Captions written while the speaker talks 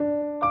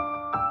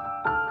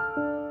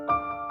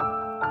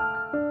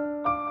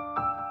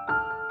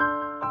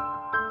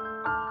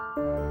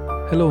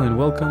Hello and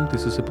welcome.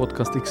 This is a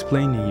podcast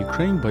explaining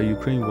Ukraine by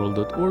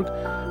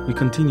ukraineworld.org. We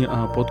continue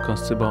our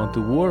podcasts about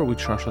the war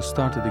which Russia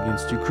started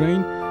against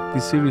Ukraine.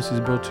 This series is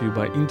brought to you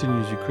by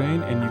Internews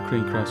Ukraine and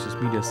Ukraine Crisis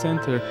Media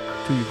Center,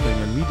 two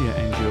Ukrainian media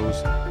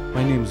NGOs.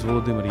 My name is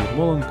Volodymyr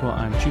Yermolenko.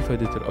 I'm chief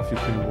editor of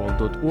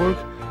ukraineworld.org.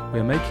 We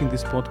are making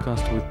this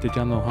podcast with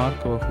Tatiana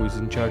Harkova, who is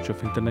in charge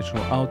of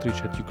international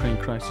outreach at Ukraine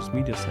Crisis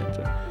Media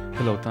Center.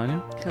 Hello,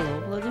 Tanya.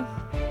 Hello, Volodymyr.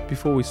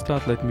 Before we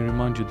start, let me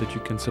remind you that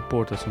you can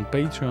support us on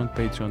Patreon,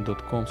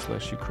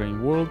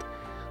 patreon.com/UkraineWorld.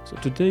 So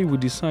today we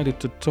decided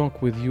to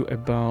talk with you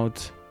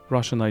about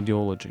Russian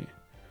ideology.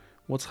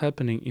 What's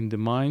happening in the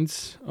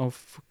minds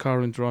of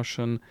current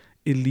Russian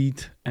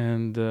elite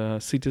and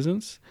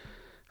citizens?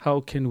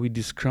 How can we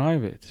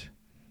describe it?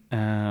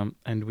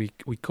 And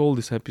we call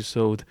this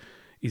episode,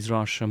 Is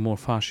Russia more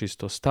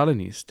fascist or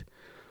Stalinist?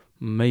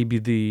 Maybe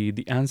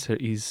the answer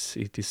is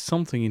it is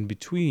something in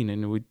between,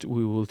 and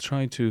we will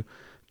try to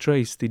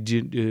trace the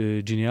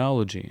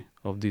genealogy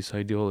of this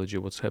ideology,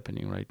 what's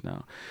happening right now.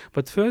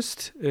 But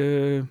first,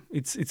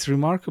 it's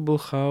remarkable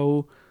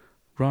how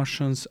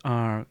Russians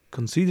are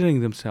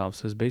considering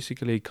themselves as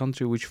basically a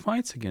country which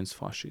fights against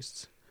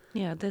fascists.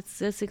 Yeah,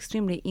 that's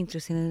extremely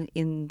interesting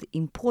and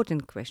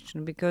important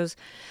question, because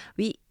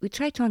we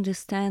try to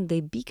understand the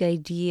big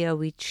idea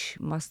which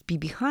must be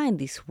behind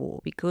this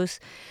war, because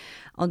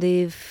on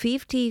the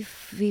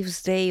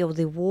 55th day of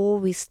the war,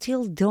 we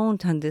still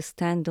don't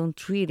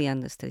really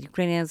understand.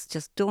 Ukrainians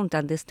just don't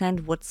understand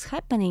what's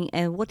happening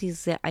and what is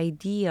the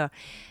idea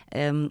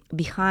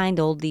behind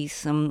all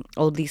this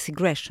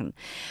aggression.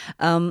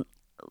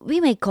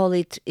 We may call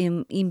it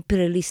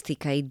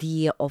imperialistic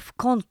idea of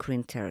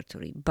conquering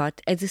territory,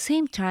 but at the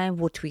same time,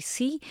 what we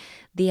see,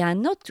 they are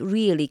not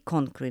really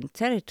conquering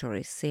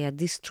territories, they are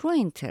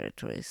destroying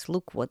territories.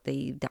 Look what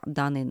they've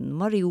done in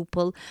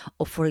Mariupol,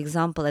 or for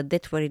example, at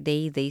that very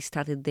day, they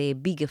started their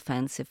big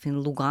offensive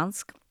in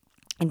Lugansk,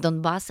 in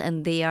Donbass,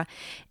 and they are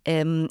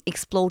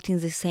exploiting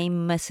the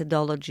same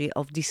methodology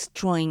of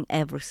destroying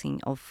everything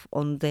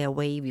on their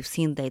way. We've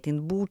seen that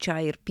in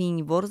Bucha,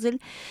 Irpin, Vorzel.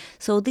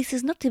 So this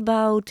is not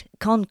about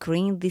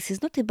conquering. This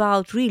is not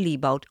really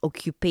about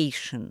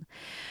occupation.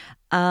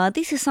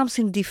 This is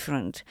something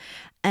different,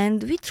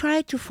 and we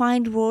try to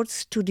find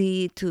words to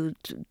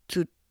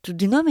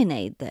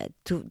denominate that,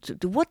 to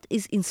what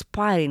is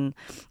inspiring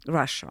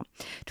Russia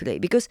today.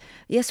 Because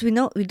yes, we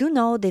do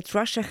know that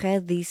Russia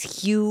has this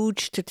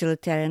huge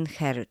totalitarian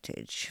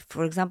heritage.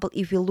 For example,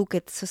 if we look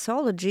at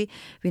sociology,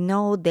 we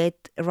know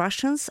that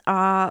Russians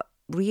are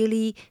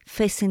really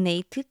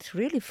fascinated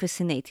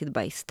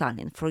by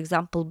Stalin. For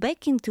example,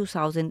 back in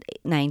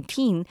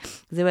 2019,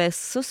 there was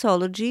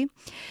sociology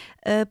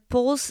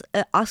polls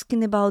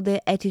asking about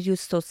their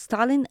attitudes towards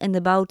Stalin, and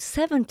about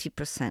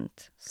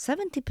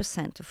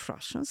 70% of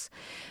Russians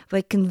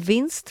were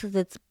convinced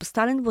that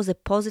Stalin was a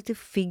positive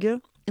figure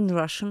in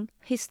Russian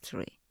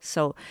history.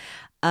 So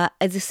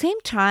at the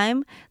same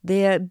time,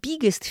 their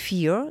biggest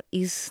fear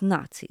is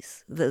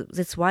Nazis.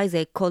 That's why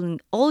they're calling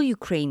all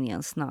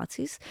Ukrainians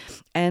Nazis.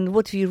 And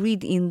what we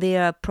read in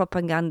their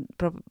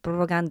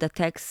propaganda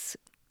texts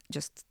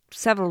just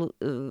several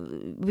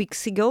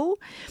weeks ago,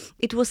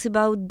 it was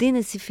about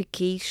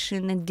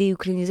denazification and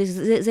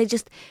de-Ukrainization. They're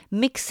just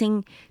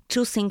mixing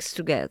two things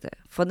together.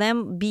 For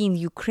them, being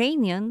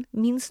Ukrainian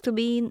means to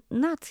be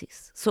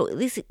Nazis. So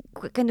this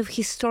kind of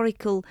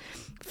historical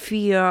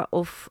fear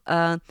of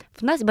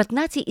Nazi. But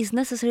Nazi is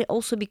necessary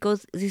also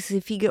because this is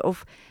a figure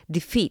of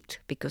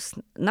defeat, because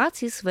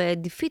Nazis were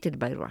defeated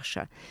by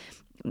Russia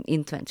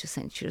in 20th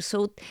century.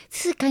 So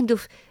this is a kind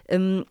of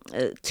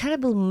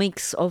terrible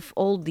mix of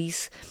all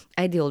these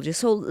ideologies.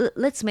 So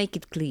let's make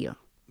it clear.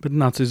 But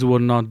Nazis were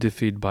not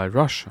defeated by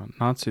Russia.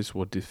 Nazis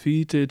were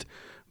defeated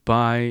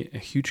by a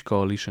huge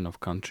coalition of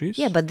countries.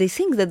 Yeah, but they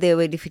think that they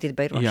were defeated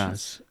by Russians.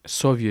 Yes,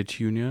 Soviet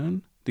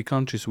Union, the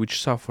countries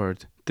which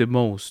suffered the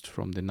most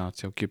from the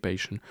Nazi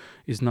occupation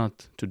is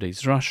not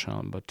today's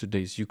Russia, but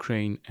today's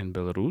Ukraine and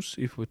Belarus,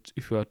 if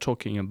we are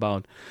talking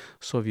about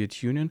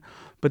Soviet Union.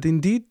 But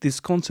indeed, this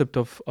concept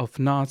of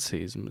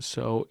Nazism,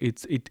 so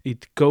it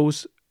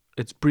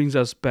brings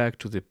us back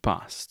to the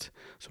past.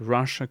 So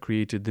Russia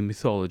created the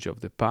mythology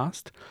of the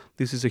past.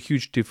 This is a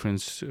huge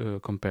difference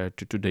compared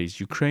to today's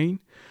Ukraine.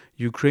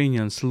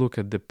 Ukrainians look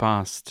at the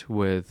past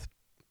with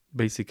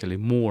basically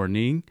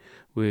mourning,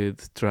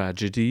 with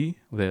tragedy.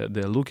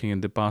 They're looking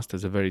at the past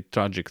as a very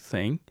tragic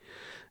thing.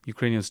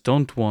 Ukrainians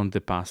don't want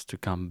the past to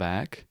come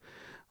back.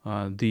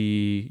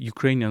 The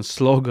Ukrainian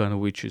slogan,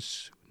 which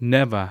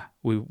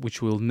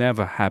will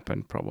never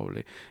happen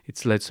probably,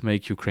 it's "Let's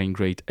make Ukraine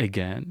great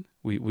again."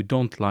 We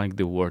don't like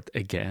the word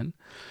again.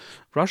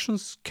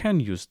 Russians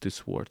can use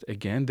this word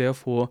again.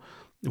 Therefore,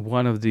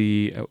 one of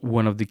the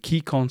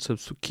key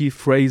concepts, key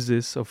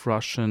phrases of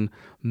Russian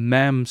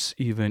memes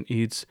even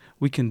is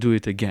 "we can do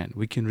it again,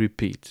 we can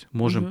repeat,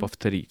 можем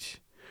повторить."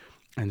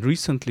 And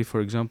recently,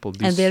 for example,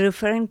 and they're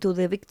referring to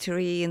the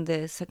victory in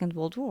the Second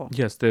World War.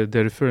 Yes,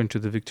 they're referring to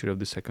the victory of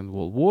the Second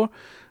World War.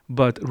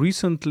 But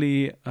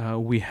recently,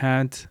 we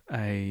had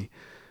a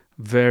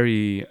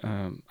very,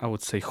 I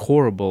would say,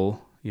 horrible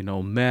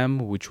meme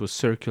which was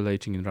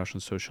circulating in Russian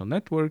social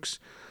networks,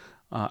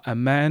 a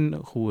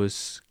man who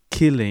was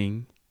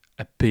killing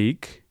a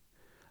pig,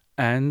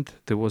 and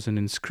there was an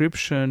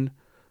inscription,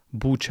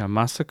 Bucha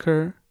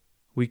massacre,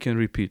 we can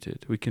repeat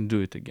it, we can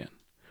do it again.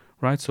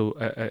 Right, so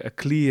a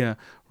clear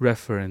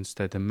reference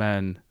that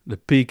the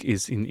pig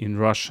is in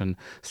Russian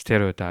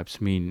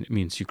stereotypes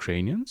means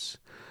Ukrainians,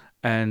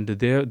 and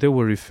they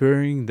were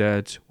referring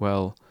that,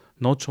 well,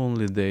 not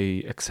only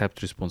they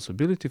accept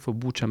responsibility for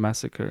Bucha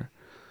massacre,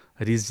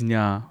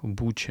 Riznya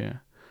Bucha,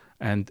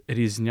 and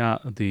Riznya,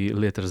 the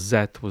letter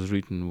Z was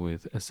written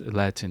with as a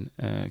Latin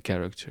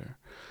character.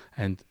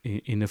 And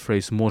in a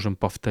phrase "можем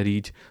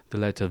повторить," the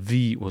letter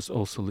V was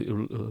also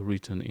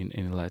written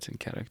in a Latin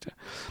character.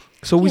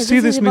 So we see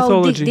this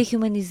mythology.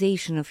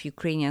 Dehumanization of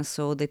Ukrainians,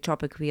 so the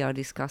topic we are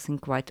discussing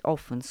quite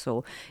often.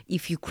 So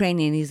if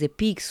Ukrainian is a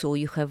pig, so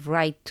you have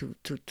right to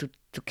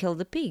kill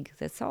the pig.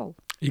 That's all.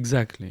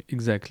 Exactly.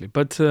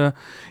 But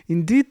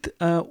indeed,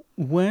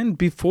 when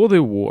before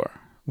the war,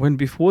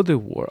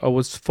 I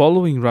was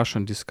following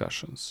Russian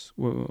discussions,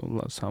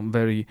 some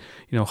very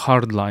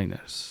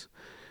hardliners.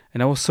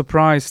 And I was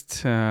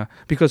surprised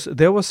because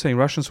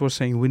Russians were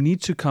saying, we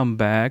need to come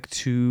back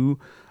to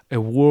a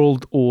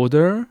world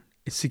order,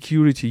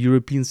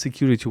 European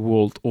security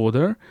world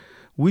order,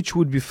 which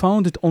would be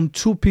founded on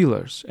two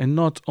pillars and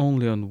not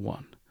only on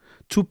one.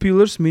 Two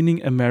pillars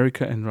meaning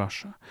America and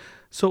Russia.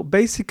 So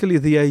basically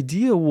the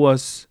idea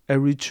was a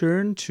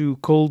return to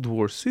Cold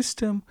War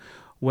system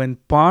when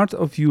part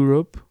of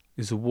Europe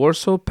is a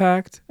Warsaw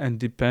Pact and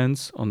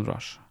depends on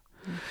Russia.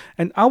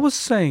 And I was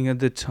saying at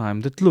the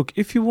time that, look,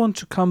 if you want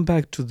to come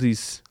back to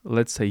this,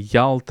 let's say,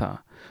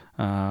 Yalta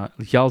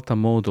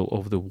model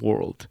of the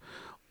world,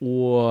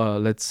 or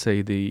let's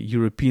say the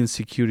European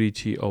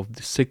security of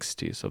the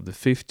 60s, of the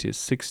 50s,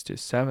 60s,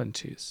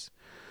 70s,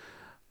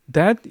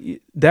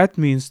 that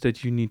means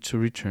that you need to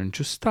return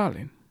to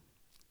Stalin.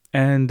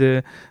 And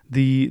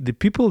the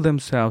people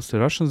themselves, the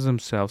Russians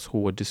themselves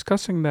who were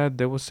discussing that,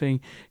 they were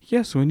saying,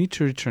 yes, we need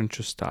to return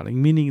to Stalin,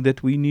 meaning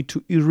that we need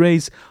to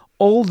erase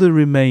all the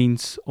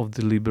remains of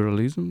the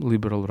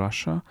liberal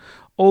Russia,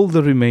 all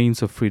the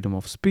remains of freedom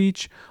of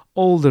speech,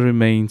 all the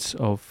remains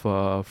of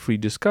free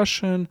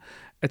discussion,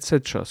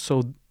 etc.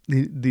 So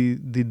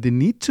the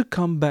need to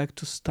come back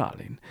to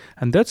Stalin.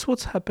 And that's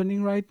what's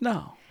happening right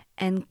now.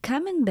 And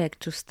coming back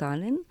to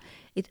Stalin,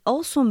 it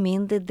also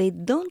means that they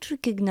don't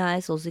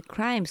recognize all the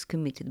crimes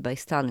committed by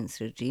Stalin's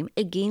regime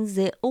against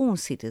their own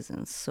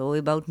citizens. So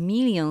about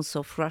millions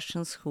of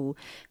Russians who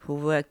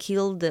were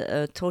killed,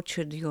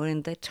 tortured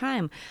during that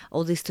time,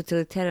 all these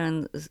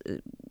totalitarian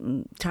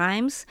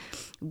times,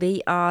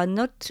 they have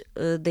not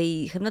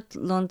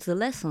learned the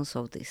lessons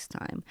of this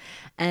time.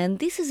 And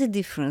this is a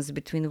difference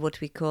between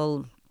what we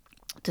call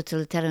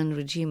totalitarian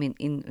regime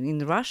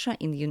in Russia,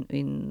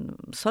 in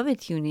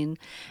Soviet Union,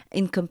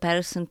 in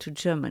comparison to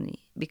Germany,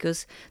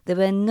 because there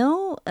were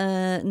no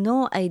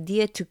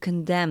idea to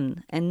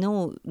condemn, and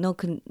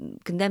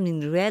condemn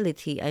in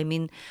reality. I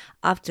mean,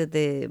 after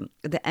the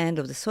end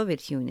of the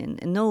Soviet Union,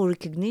 no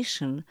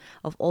recognition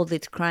of all the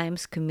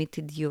crimes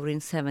committed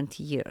during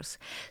 70 years.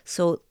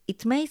 So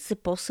it makes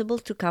it possible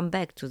to come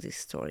back to this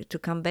story, to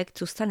come back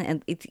to Stalin,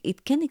 and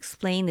it can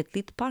explain at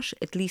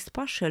least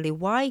partially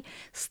why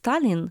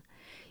Stalin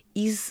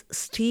is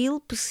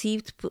still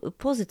perceived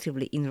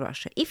positively in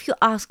Russia. If you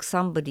ask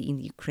somebody in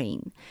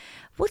Ukraine,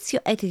 what's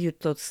your attitude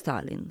towards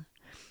Stalin?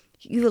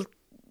 It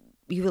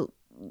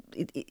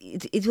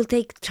will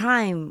take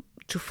time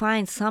to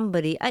find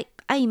somebody. I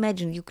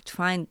imagine you could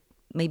find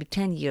maybe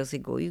 10 years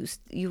ago. We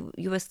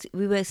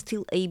were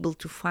still able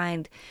to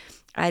find,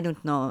 I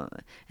don't know,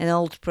 an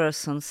old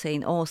person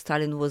saying, oh,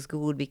 Stalin was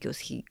good because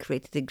he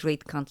created a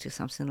great country,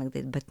 something like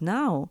that. But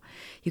now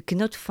you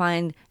cannot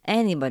find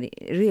anybody,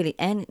 really,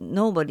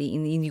 nobody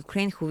in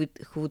Ukraine who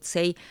would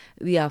say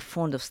we are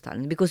fond of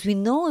Stalin, because we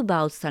know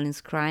about Stalin's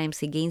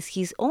crimes against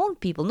his own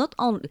people, not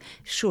only,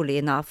 surely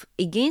enough,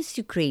 against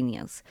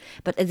Ukrainians,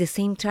 but at the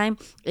same time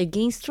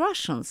against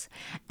Russians.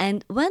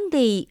 And when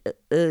they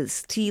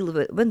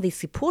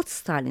support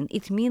Stalin,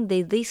 it means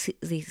they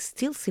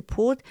still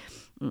support,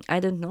 I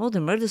don't know, the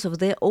murders of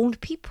their own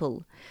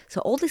people. So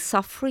all the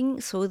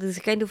suffering, so there's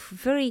a kind of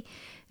very,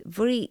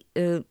 very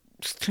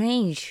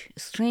strange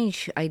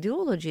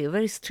ideology, a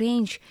very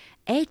strange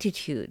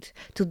attitude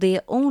to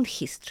their own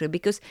history,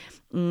 because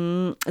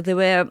there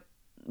were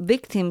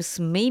victims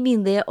maybe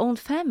in their own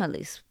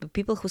families,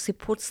 people who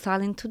support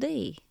Stalin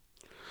today.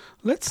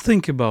 Let's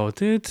think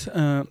about it.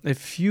 A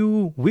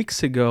few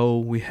weeks ago,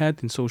 we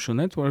had in social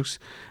networks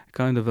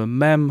kind of a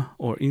meme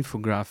or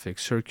infographic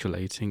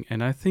circulating,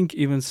 and I think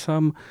even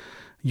some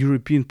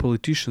European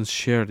politicians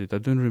shared it. I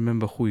don't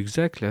remember who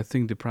exactly. I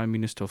think the Prime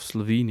Minister of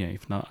Slovenia,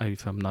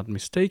 if I'm not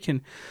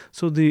mistaken.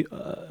 So the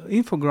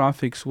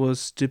infographics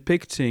was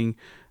depicting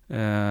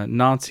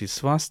Nazi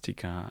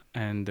swastika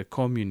and the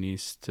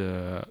communist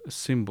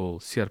symbol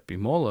Serp i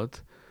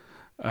Molot,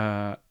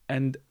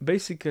 and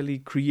basically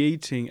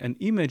creating an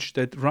image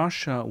that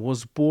Russia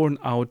was born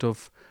out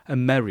of a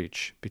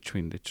marriage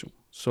between the two.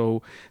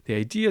 So the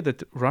idea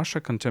that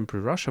Russia,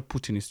 contemporary Russia,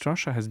 Putinist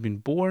Russia, has been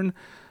born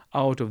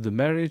out of the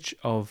marriage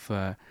of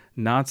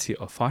Nazi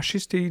or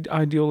fascist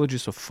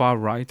ideologies, of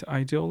far-right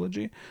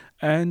ideology,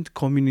 and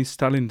communist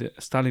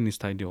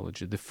Stalinist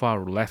ideology, the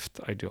far-left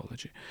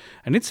ideology.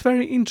 And it's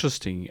very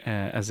interesting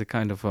as a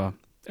kind of a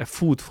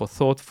food for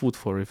thought, food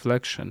for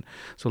reflection.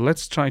 So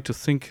let's try to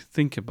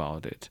think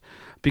about it.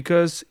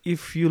 Because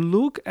if you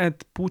look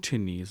at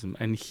Putinism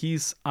and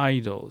his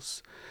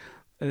idols,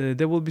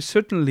 there will be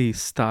certainly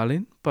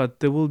Stalin,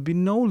 but there will be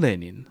no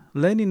Lenin.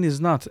 Lenin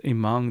is not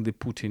among the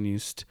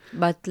Putinist.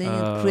 But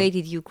Lenin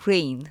created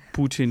Ukraine.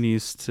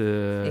 Putinist,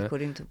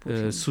 according to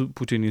Putin.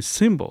 Putinist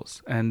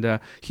symbols,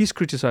 and he's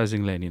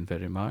criticizing Lenin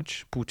very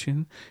much.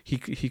 Putin,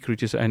 he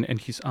criticizes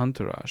and his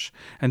entourage.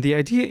 And the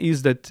idea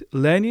is that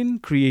Lenin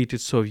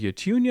created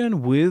Soviet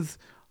Union with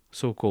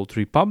so-called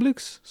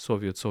republics,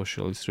 Soviet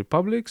socialist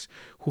republics,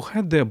 who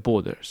had their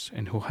borders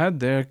and who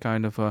had their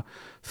kind of a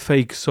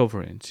fake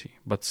sovereignty,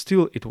 but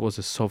still it was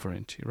a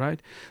sovereignty,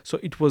 right? So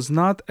it was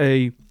not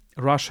a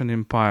Russian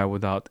empire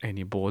without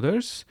any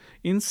borders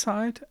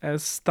inside,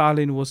 as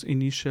Stalin was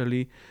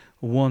initially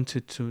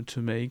wanted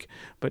to make,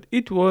 but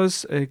it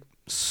was a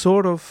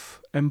sort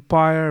of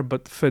empire,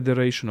 but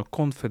federation or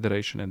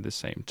confederation at the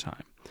same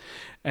time.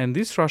 And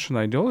this Russian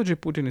ideology,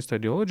 Putinist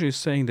ideology, is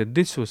saying that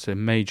this was a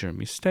major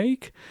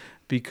mistake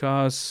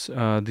because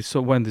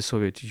when the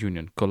Soviet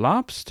Union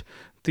collapsed,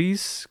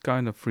 these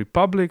kind of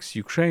republics,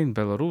 Ukraine,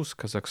 Belarus,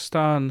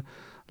 Kazakhstan,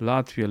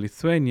 Latvia,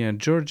 Lithuania,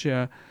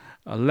 Georgia,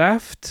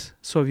 left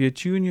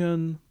Soviet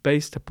Union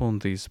based upon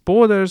these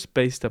borders,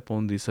 based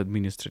upon these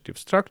administrative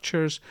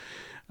structures,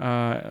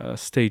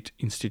 state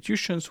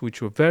institutions,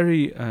 which were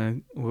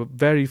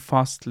very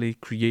fastly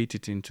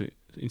created into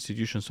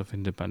institutions of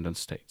independent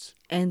states.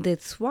 And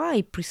that's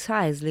why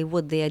precisely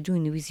what they are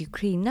doing with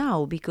Ukraine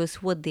now,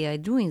 because what they are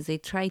doing, they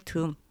try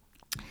to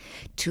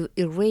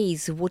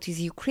erase what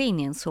is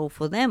Ukrainian. So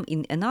for them,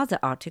 in another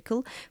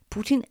article,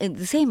 Putin, in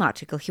the same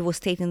article, he was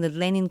stating that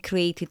Lenin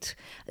created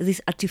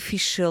this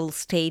artificial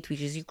state,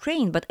 which is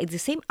Ukraine. But in the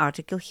same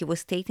article, he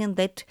was stating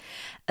that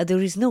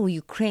there is no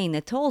Ukraine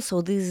at all.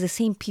 So this is the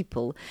same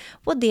people.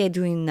 What they are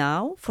doing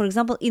now, for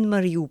example, in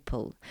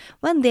Mariupol,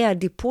 when they are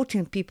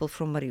deporting people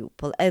from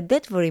Mariupol, at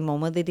that very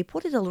moment, they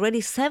deported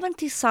already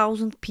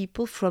 70,000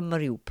 people from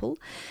Mariupol,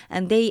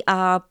 and they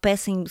are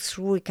passing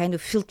through a kind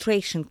of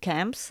filtration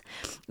camps.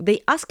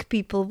 They ask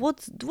people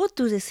what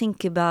do they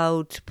think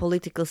about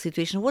political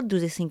situation, what do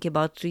they think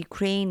about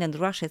Ukraine and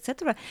Russia,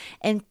 etc.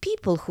 And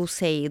people who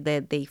say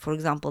that they, for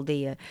example,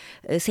 they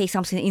say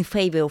something in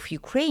favor of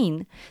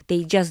Ukraine,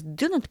 they just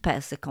do not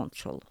pass the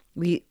control.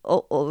 We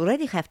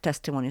already have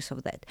testimonies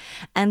of that.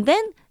 And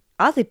then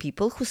other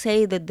people who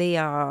say that they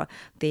are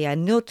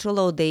neutral,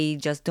 or they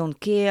just don't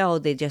care, or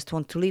they just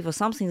want to live, or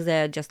something,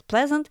 they are just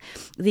pleasant,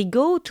 they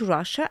go to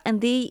Russia and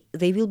they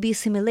will be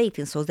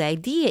assimilating. So the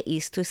idea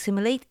is to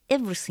assimilate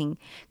everything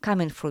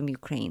coming from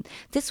Ukraine.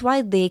 That's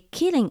why they're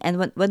killing.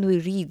 And when we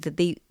read that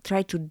they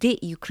try to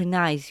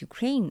de-Ukrainize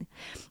Ukraine,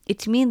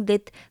 it means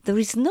that there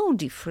is no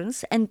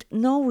difference and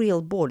no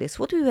real borders.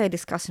 What we were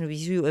discussing with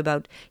you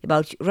about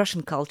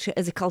Russian culture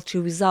as a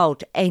culture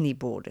without any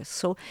borders.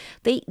 So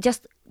they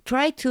just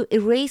try to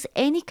erase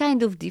any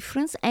kind of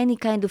difference, any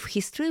kind of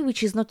history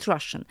which is not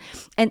Russian.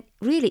 And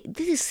really,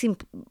 this is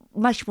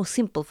much more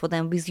simple for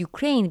them with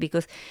Ukraine,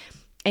 because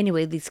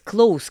anyway, this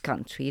close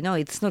country,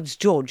 it's not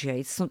Georgia,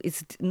 it's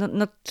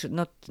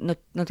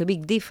not a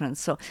big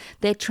difference. So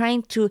they're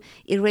trying to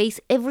erase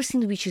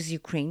everything which is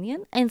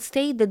Ukrainian and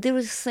state that there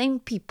is the same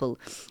people,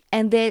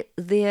 and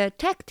their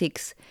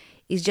tactics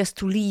is just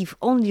to leave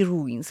only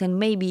ruins, and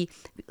maybe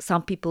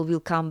some people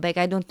will come back.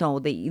 I don't know.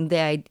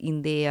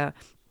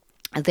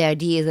 The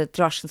idea is that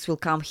Russians will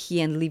come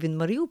here and live in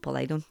Mariupol.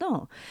 I don't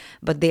know.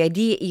 But the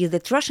idea is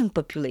that Russian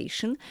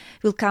population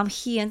will come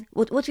here. And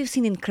what we've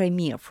seen in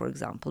Crimea, for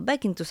example,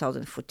 back in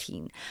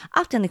 2014,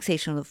 after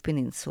annexation of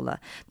Peninsula,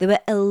 there were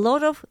a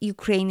lot of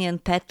Ukrainian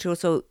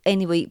patriots, or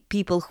anyway,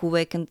 people who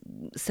were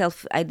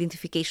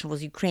self-identification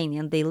was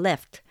Ukrainian. They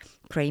left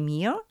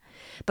Crimea.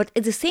 But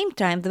at the same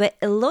time, there were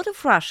a lot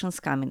of Russians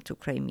coming to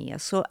Crimea.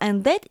 So,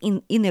 and that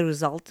in a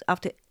result,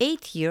 after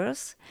 8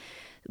 years,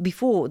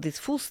 before this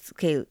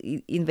full-scale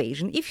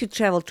invasion, if you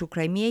travel to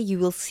Crimea, you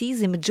will see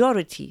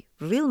the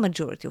real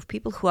majority of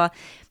people who are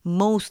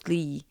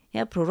mostly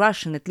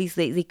pro-Russian. At least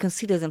they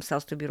consider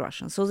themselves to be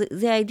Russian. So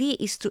the idea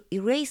is to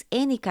erase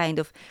any kind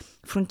of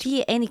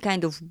frontier, any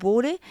kind of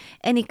border,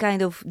 any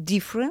kind of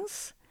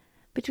difference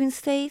between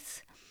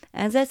states,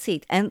 and that's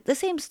it. And the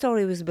same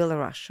story with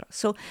Belarus.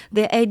 So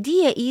the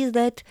idea is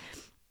that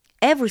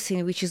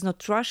everything which is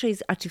not Russia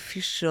is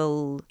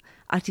artificial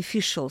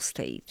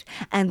state,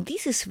 and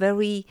this is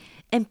very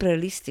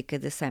imperialistic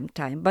at the same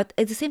time. But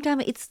at the same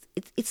time,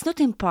 it's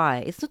not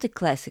empire. It's not a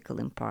classical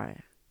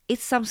empire.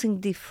 It's something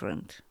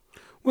different.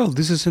 Well,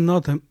 this is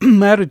not a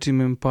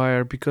maritime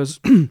empire, because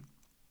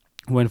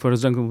when, for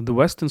example, the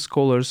Western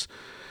scholars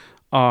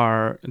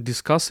are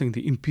discussing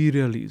the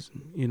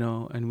imperialism,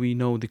 and we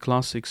know the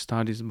classic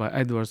studies by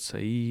Edward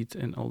Said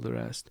and all the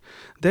rest.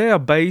 They are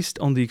based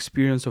on the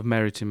experience of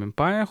maritime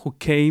empire who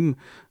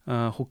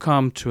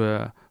come to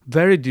a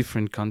very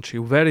different country,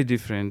 very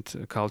different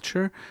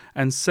culture,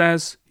 and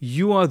says,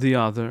 you are the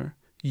other,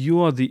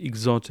 you are the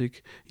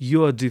exotic,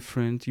 you are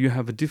different, you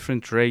have a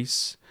different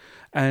race,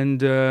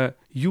 and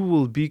you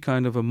will be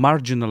kind of a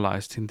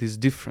marginalized in this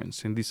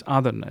difference, in this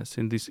otherness,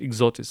 in this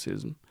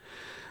exoticism.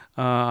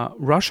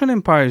 Russian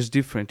empire is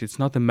different. It's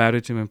not a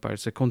maritime empire,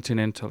 it's a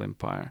continental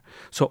empire.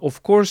 So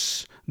of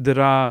course there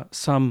are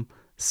some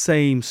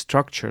same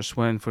structures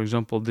when, for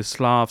example, the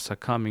Slavs are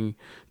coming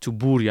to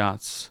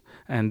Buryats,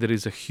 and there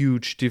is a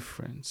huge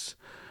difference,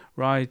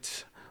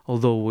 right?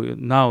 Although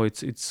now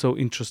it's so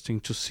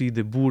interesting to see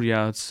the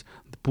Buryats,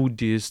 the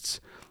Buddhists,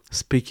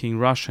 speaking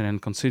Russian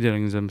and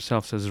considering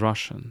themselves as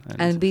Russian.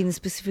 And being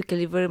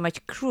specifically very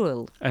much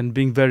cruel. And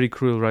being very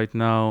cruel right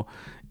now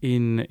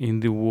in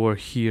the war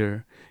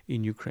here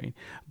in Ukraine.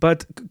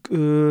 But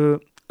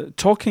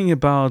talking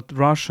about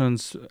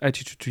Russians'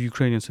 attitude to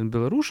Ukrainians and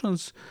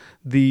Belarusians,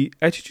 the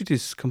attitude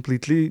is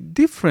completely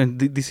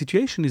different. The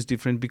situation is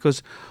different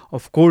because,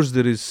 of course,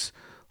 there is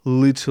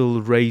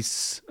little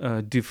race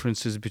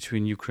differences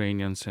between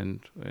Ukrainians and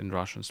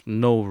Russians.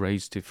 No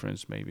race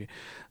difference, maybe.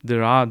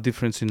 There are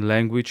differences in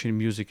language, in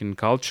music, in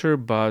culture,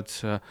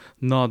 but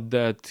not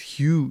that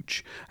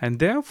huge. And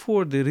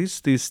therefore, there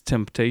is this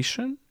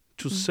temptation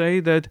to say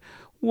that,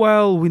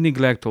 well, we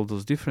neglect all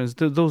those differences.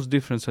 Those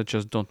differences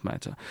just don't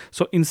matter.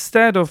 So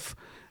instead of,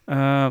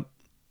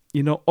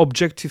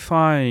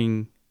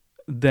 objectifying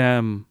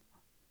them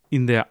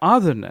in their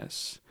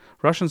otherness,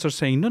 Russians are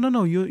saying,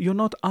 no, you're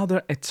not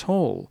other at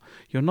all.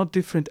 You're not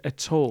different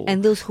at all.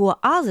 And those who are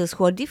others,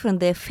 who are different,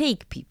 they're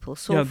fake people.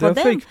 So for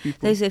them,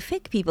 there's a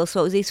fake people.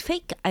 So there's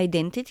fake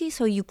identity.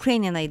 So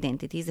Ukrainian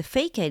identity is a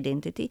fake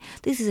identity.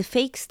 This is a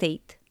fake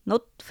state.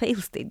 Not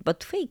failed state,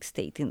 but fake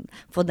state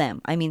for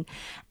them. I mean,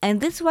 and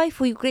that's why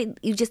for Ukraine,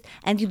 you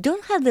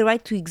don't have the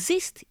right to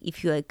exist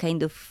if you are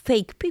kind of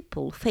fake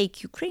people,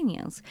 fake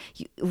Ukrainians.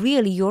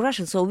 You're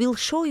Russian, so we'll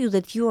show you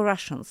that you are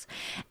Russians.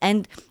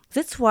 And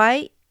that's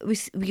why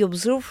we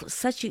observe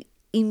such an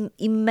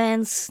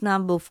immense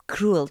number of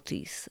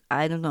cruelties.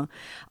 I don't know,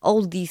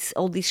 all these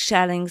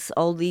shellings,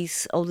 all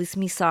these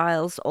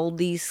missiles, all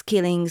these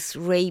killings,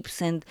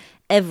 rapes, and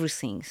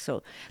everything.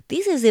 So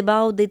this is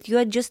about that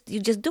you just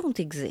don't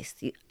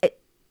exist,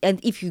 and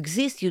if you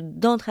exist, you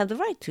don't have the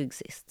right to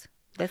exist.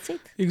 That's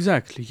it.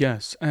 Exactly.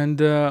 Yes, and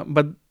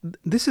but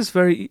this is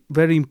very,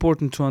 very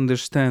important to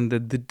understand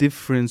that the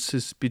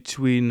differences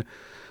between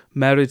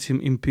maritime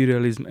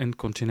imperialism and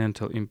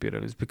continental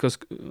imperialism, because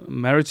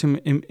maritime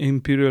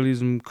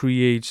imperialism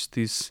creates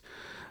this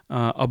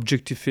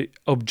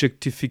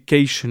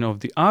objectification of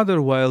the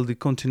other, while the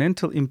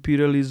continental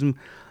imperialism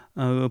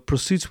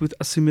proceeds with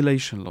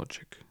assimilation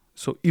logic,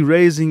 so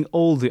erasing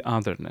all the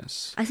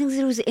otherness. I think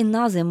there is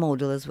another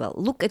model as well.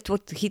 Look at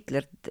what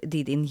Hitler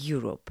did in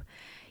Europe.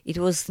 It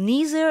was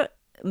neither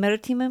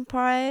maritime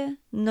empire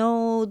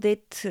nor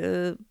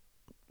that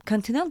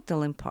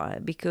continental empire,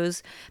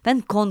 because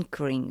when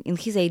conquering, in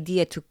his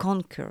idea to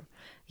conquer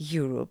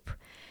Europe,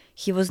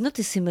 he was not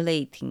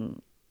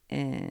assimilating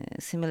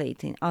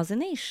other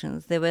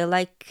nations. They were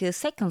like a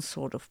second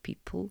sort of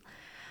people.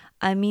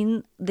 I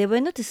mean, they were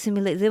not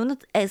assimilated. They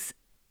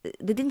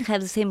didn't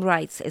have the same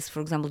rights as, for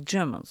example,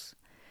 Germans.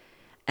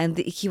 And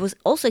he was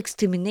also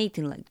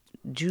exterminating, like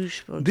Jews,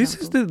 for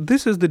example.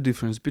 This is the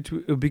difference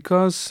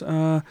because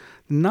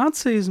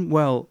Nazism,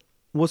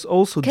 was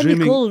also dreaming.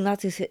 Can we call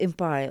Nazis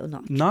empire or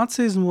not?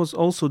 Nazism was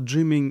also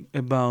dreaming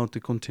about the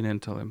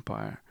continental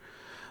empire,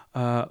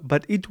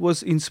 but it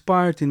was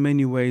inspired in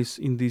many ways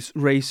in these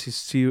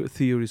racist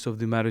theories of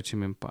the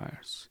maritime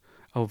empires,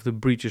 of the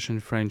British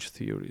and French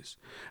theories.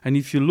 And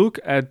if you look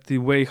at the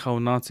way how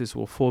Nazis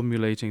were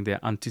formulating their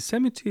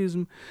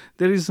anti-Semitism,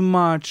 there is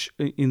much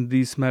in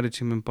this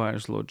maritime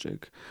empires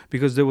logic,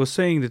 because they were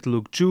saying that,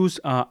 look, Jews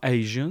are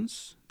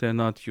Asians, they're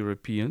not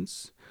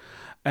Europeans,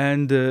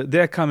 and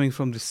they're coming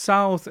from the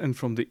south and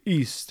from the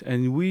east,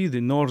 and we, the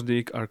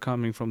Nordic, are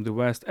coming from the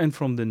west and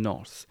from the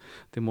north.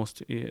 The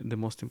most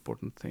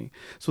important thing.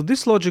 So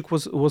this logic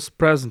was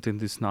present in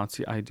this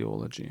Nazi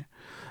ideology,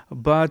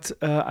 but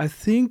I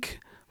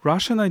think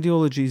Russian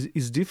ideology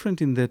is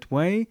different in that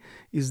way,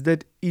 is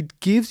that it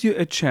gives you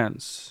a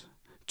chance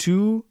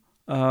to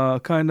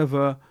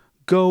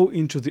go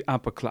into the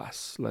upper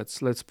class.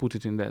 Let's put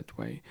it in that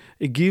way.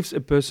 It gives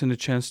a person a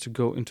chance to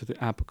go into the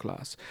upper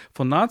class.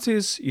 For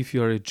Nazis, if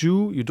you're a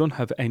Jew, you don't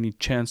have any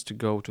chance to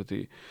go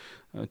to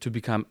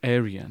become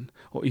Aryan,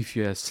 or if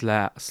you're a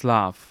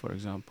Slav, for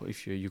example,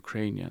 if you're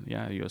Ukrainian,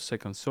 you're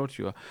second sort,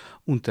 you're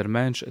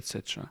Untermensch,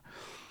 etc.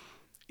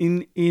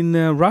 In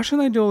Russian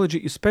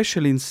ideology,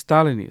 especially in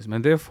Stalinism,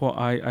 and therefore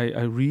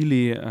I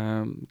really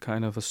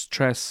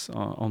stress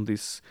on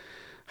this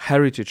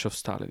heritage of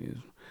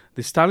Stalinism.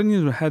 The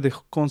Stalinism had the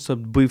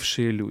concept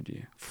бывшие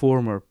люди,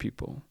 former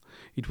people.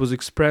 It was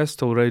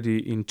expressed already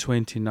in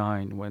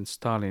 1929 when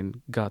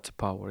Stalin got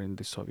power in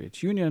the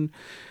Soviet Union,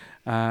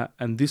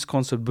 And this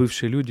concept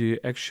бывшие люди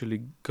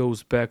actually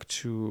goes back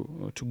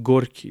to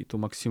Gorky, to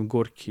Maxim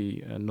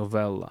Gorky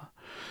novella.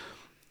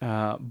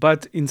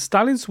 But in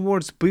Stalin's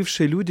words,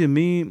 бывшие люди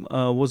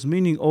was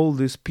meaning all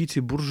this petty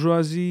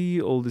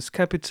bourgeoisie, all these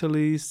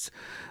capitalists,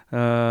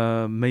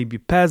 maybe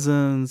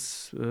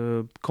peasants,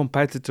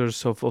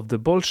 competitors of the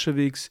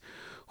Bolsheviks,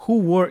 who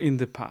were in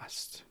the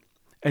past.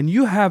 And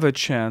you have a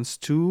chance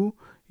to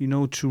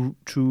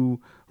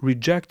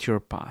reject your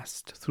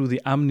past through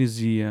the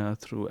amnesia,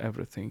 through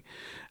everything,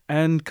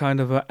 and kind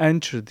of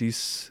enter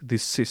this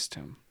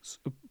system.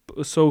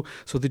 So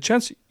the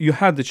chance you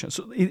had the chance.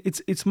 So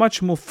it's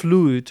much more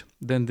fluid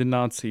than the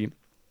Nazi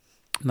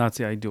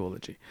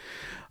ideology.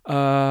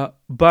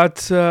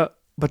 But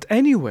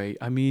anyway,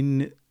 I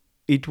mean,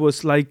 it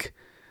was like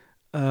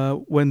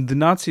when the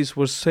Nazis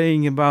were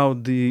saying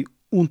about the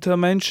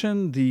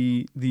Untermenschen,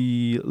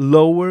 the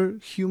lower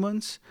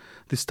humans,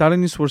 the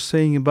Stalinists were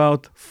saying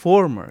about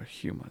former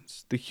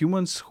humans, the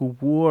humans who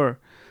were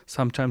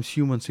sometimes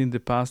humans in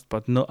the past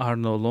but are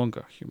no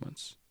longer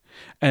humans.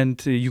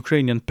 And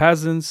Ukrainian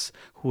peasants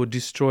who were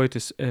destroyed,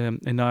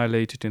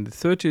 annihilated in the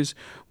 30s,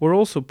 were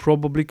also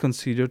probably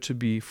considered to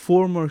be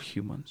former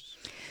humans.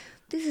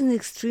 This is an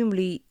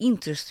extremely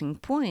interesting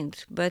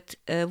point, but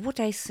what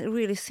I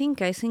really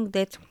think, I think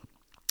that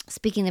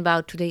speaking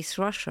about today's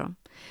Russia,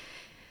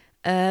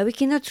 we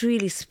cannot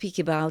really speak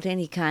about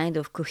any kind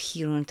of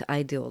coherent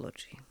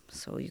ideology.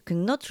 So you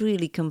cannot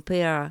really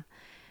compare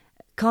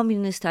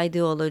communist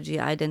ideology,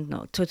 I don't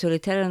know,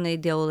 totalitarian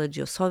ideology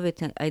or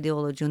Soviet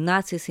ideology or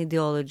Nazis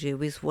ideology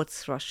with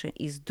what Russia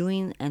is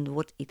doing and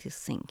what it is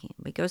thinking.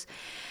 Because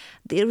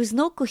there is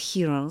no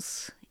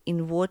coherence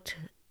in what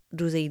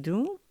do they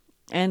do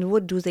and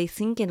what do they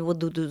think and what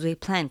do they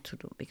plan to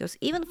do. Because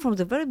even from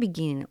the very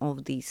beginning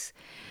of this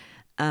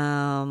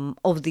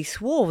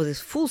war, this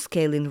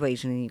full-scale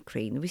invasion in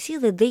Ukraine, we see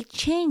that they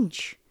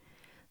change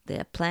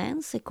their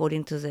plans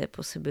according to their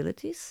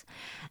possibilities,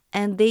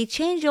 and they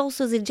change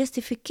also the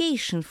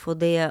justification for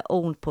their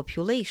own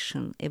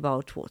population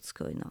about what's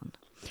going on.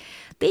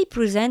 They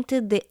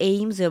presented the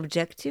aim, the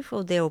objective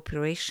of their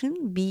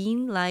operation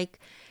being like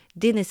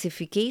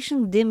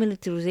denazification,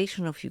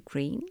 demilitarization of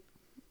Ukraine,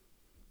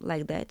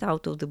 like that,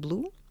 out of the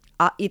blue.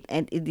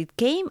 It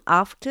came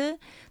after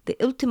the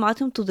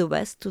ultimatum to the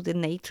West, to the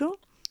NATO,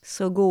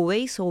 so go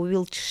away, so we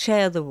will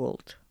share the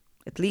world.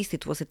 At least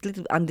it was a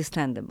little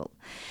understandable.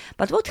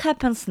 But what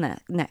happens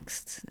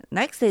next?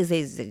 Next,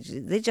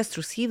 they just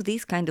receive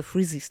this kind of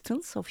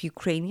resistance of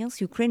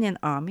Ukrainian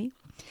army,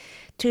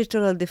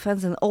 territorial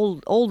defense, and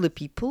all the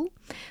people.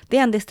 They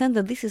understand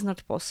that this is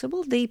not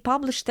possible. They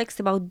publish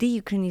text about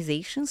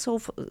de-Ukrainization, so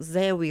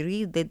there we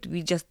read that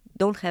we just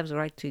don't have the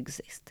right to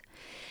exist.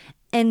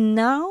 And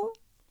now,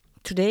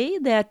 today,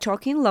 they are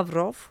talking,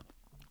 Lavrov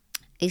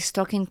is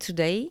talking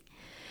today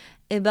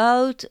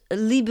about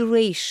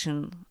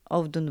liberation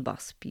of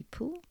Donbas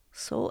people,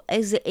 so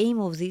as the aim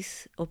of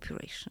this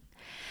operation.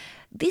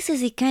 This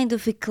is a kind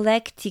of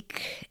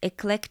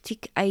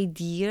eclectic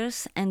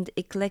ideas and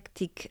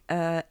eclectic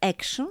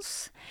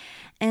actions,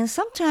 and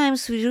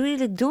sometimes we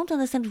really don't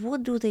understand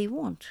what do they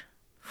want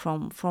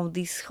from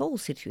this whole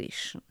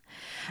situation,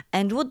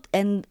 and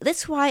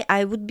that's why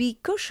I would be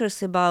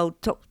cautious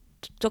about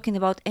talking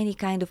about any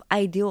kind of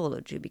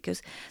ideology,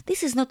 because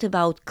this is not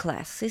about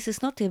class, this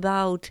is not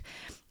about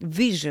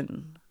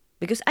vision.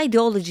 Because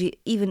ideology,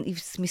 even if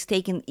it's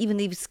mistaken, even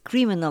if it's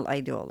criminal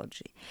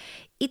ideology,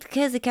 it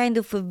has a kind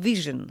of a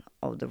vision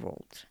of the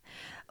world.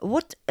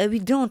 What we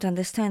don't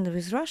understand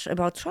with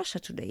about Russia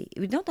today,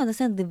 we don't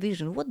understand the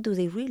vision. What do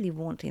they really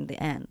want in the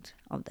end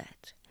of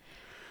that?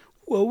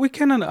 Well, we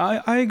cannot.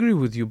 I agree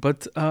with you,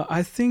 but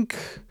I think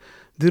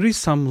there is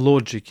some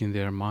logic in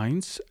their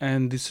minds,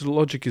 and this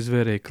logic is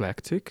very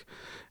eclectic,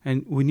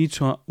 and we need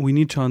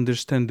to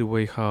understand the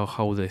way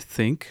how they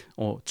think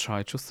or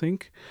try to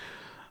think.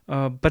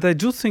 But I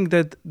do think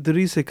that there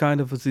is a kind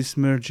of this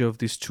merger of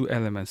these two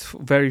elements,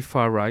 very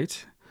far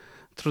right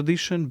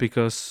tradition,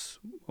 because,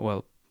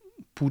 well,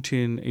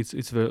 Putin,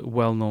 it's a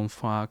well-known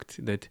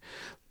fact that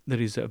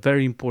there is a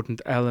very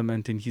important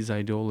element in his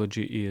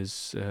ideology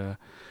is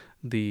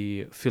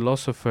the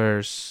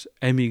philosophers,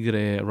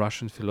 emigre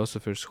Russian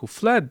philosophers who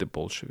fled the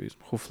Bolshevism,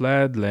 who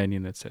fled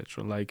Lenin,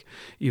 etc., like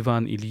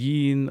Ivan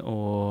Ilyin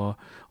or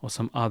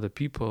some other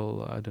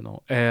people, I don't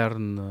know,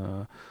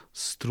 Ern,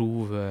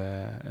 Struve,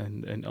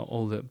 and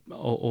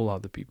all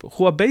other people,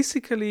 who are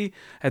basically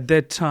at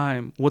that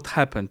time what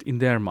happened in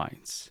their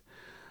minds.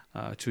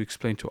 To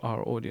explain to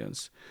our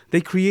audience, they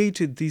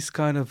created this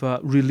kind of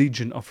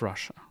religion of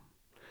Russia.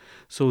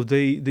 So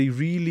they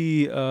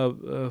really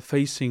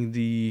facing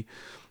the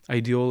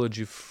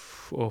ideology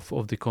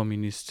of the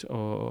communist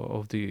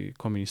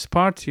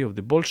party, of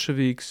the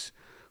Bolsheviks,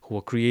 who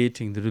were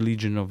creating the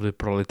religion of the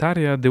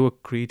proletariat. They were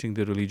creating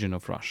the religion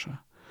of Russia.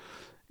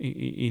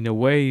 In a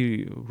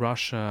way,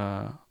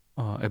 Russia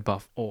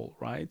above all,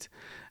 right?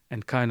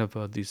 And kind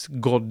of this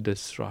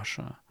goddess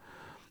Russia.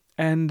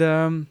 And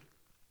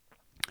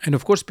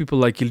of course, people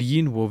like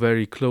Ilyin were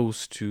very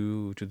close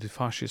to the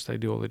fascist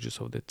ideologies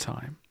of that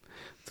time.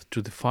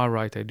 to the far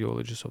right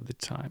ideologies of the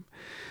time.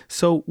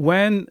 So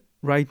when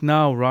right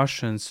now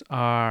Russians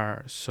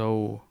are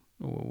so,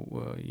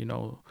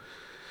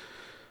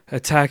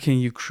 attacking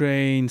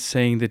Ukraine,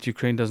 saying that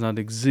Ukraine does not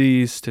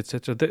exist,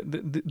 etc.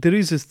 There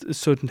is a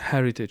certain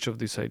heritage of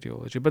this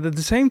ideology, but at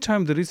the same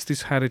time, there is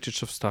this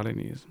heritage of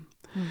Stalinism.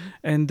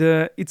 And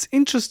it's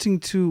interesting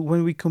too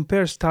when we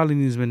compare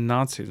Stalinism and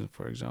Nazism,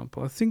 for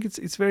example. I think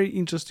it's very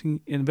interesting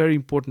and very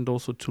important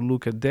also to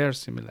look at their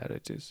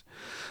similarities,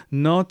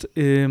 not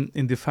in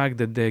the fact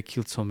that they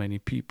killed so many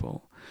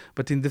people,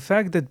 but in the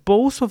fact that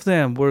both of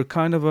them were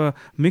kind of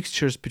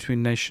mixtures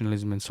between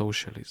nationalism and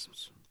socialism.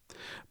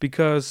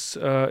 Because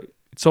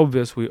it's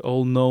obvious, we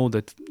all know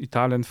that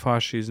Italian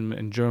fascism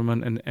and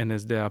German and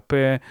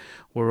NSDAP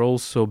were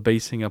also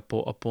basing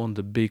upon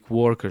the big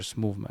workers'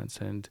 movements,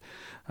 and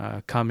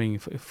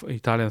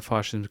Italian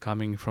fascism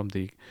coming from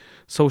the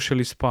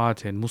Socialist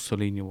Party, and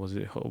Mussolini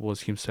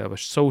was himself a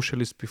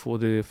socialist before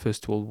the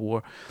First World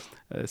War.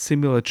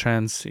 Similar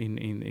trends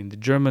in the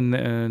German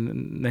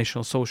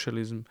National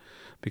Socialism,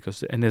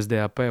 because the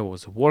NSDAP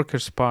was a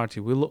workers' party.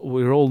 We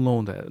all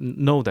know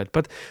that.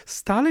 But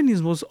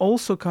Stalinism was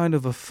also kind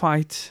of a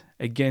fight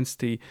against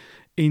the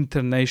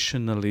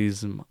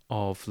internationalism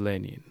of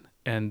Lenin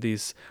and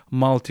this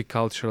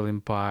multicultural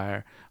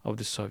empire of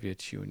the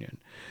Soviet Union.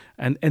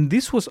 And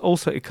this was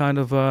also a kind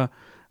of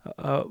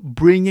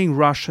bringing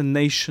Russian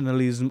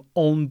nationalism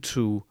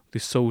onto the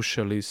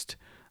socialist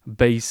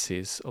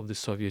basis of the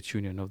Soviet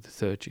Union of the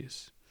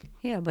 30s.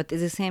 Yeah, but at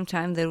the same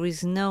time, there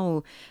is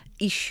no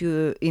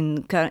issue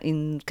in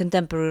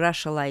contemporary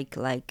Russia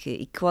like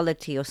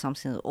equality or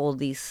something. All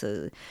these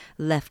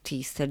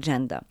leftist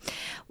agenda.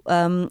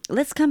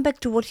 Let's come back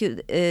to what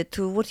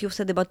you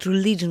said about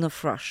religion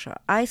of Russia.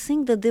 I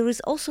think that there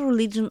is also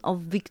religion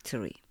of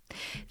victory.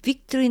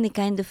 Victory in a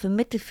kind of a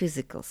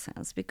metaphysical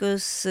sense,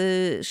 because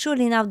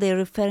surely enough they're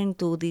referring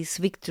to this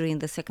victory in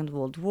the Second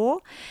World War,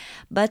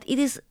 but it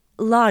is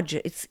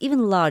larger. It's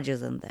even larger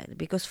than that,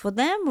 because for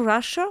them,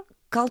 Russia,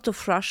 cult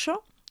of Russia,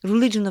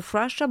 religion of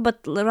Russia, but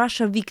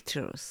Russia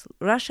victorious,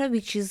 Russia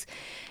which is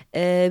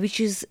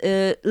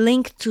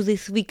linked to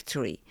this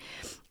victory,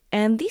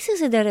 and this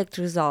is a direct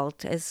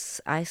result,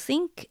 as I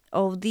think,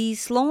 of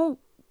this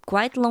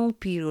quite long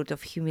period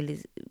of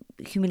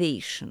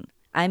humiliation.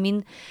 I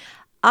mean,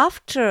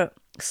 after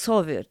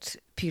Soviet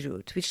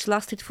period, which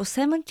lasted for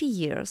 70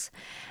 years,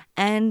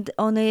 and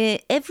on a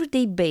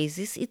everyday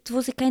basis, it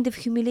was a kind of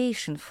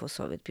humiliation for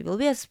Soviet people.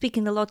 We are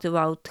speaking a lot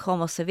about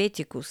Homo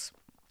Sovieticus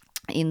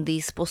in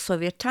these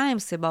post-Soviet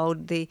times,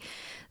 about the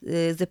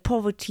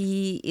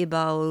poverty,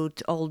 about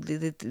all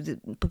the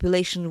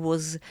population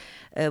was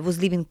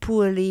living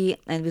poorly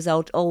and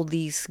without all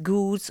these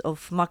goods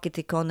of market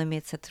economy,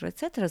 etc.,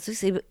 etc.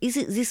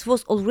 This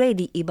was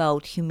already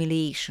about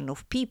humiliation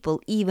of people,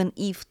 even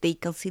if they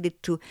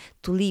considered to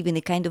live in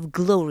a kind of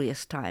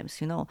glorious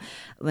times,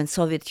 when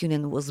Soviet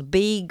Union was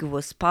big,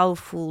 was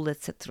powerful,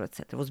 etc.,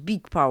 etc. Was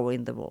big power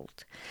in the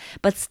world,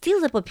 but still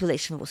the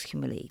population was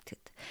humiliated.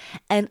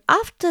 And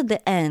after the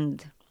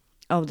end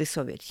of the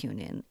Soviet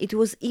Union, it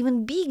was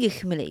even bigger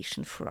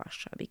humiliation for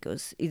Russia,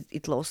 because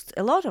it lost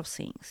a lot of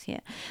things.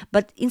 Yeah,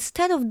 but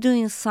instead of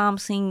doing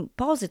something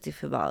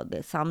positive about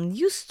this, some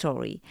new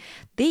story,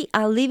 they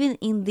are living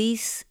in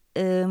these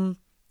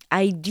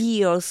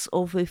ideas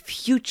of a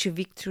future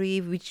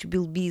victory, which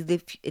will be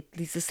at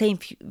least the same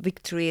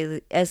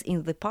victory as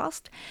in the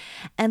past.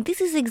 And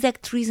this is the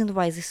exact reason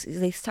why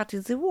they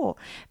started the war,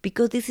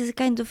 because this is a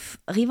kind of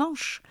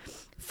revenge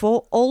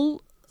for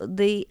all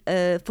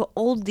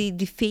the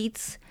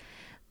defeats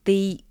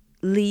they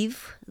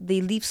live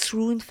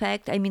through. In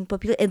fact, I mean,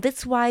 and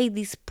that's why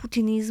this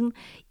Putinism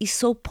is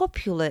so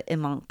popular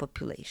among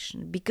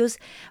population, because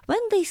when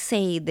they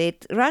say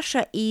that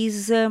Russia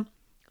is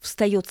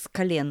встает с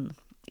колен,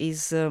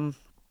 is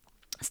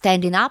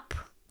standing up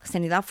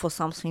for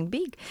something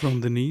big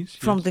from the knees.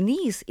 The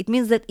knees, it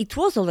means that it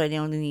was already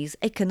on the knees,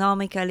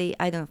 economically,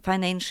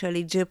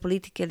 financially,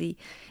 geopolitically,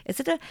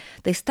 etc.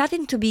 They're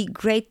starting to be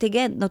great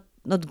again,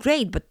 not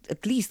great, but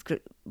at least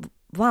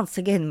once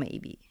again,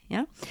 maybe.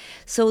 Yeah.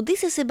 So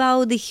this is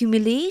about the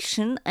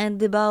humiliation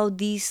and about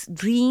these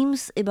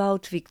dreams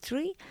about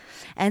victory,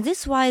 and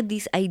that's why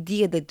this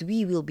idea that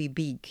we will be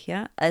big,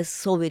 as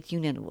Soviet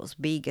Union was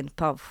big and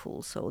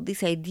powerful. So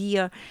this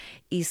idea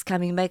is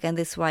coming back, and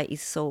that's why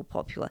it's so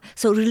popular.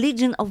 So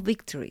religion of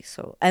victory.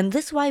 So, and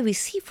that's why we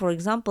see, for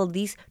example,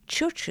 these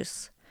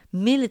churches,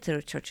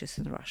 military churches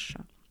in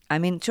Russia. I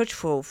mean, church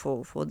for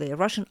the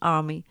Russian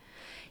army.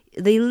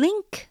 They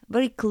link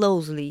very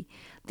closely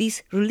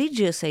this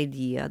religious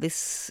idea,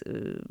 this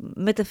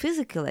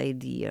metaphysical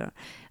idea,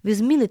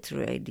 with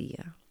military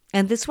idea.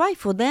 And that's why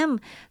for them,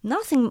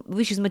 nothing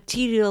which is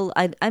material,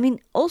 I mean,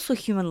 also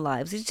human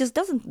lives, it just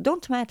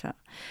don't matter.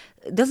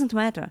 It doesn't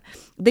matter.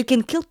 They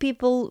can kill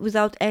people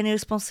without any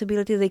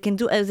responsibility. They can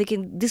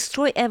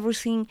destroy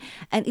everything,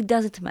 and it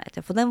doesn't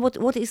matter. For them,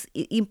 what is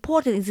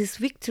important is this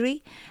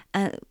victory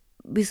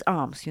with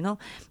arms,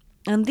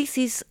 And this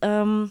is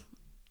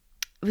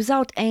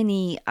without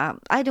any,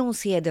 I don't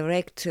see a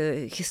direct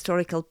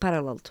historical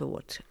parallel to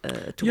what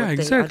Yeah, they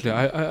exactly.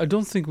 are doing. I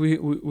don't think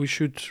we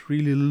should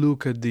really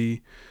look at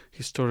the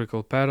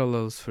historical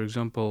parallels. For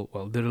example,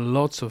 well, there are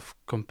lots of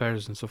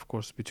comparisons, of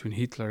course, between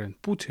Hitler and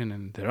Putin,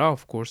 and there are,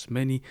 of course,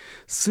 many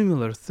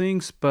similar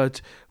things,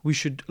 but we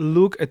should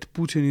look at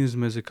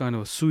Putinism as a kind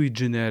of sui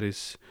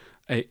generis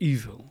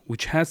evil,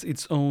 which has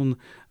its own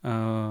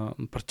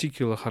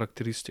particular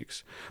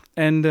characteristics.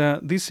 And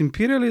this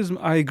imperialism,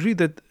 I agree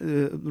that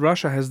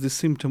Russia has the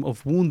symptom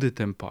of wounded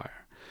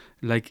empire.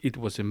 Like it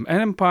was an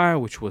empire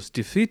which was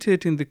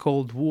defeated in the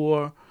Cold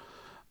War,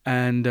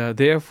 and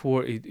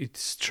therefore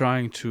it's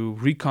trying to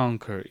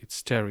reconquer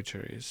its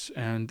territories.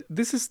 And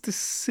this is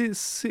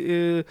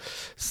the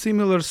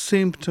similar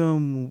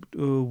symptom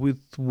with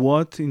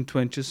what in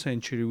 20th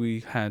century we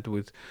had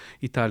with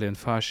Italian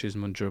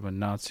fascism and German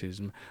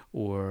Nazism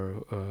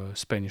or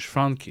Spanish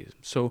Frankism.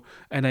 So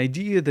an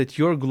idea that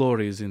your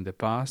glory is in the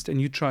past and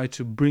you try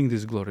to bring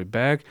this glory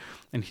back,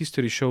 and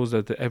history shows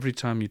that every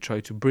time you try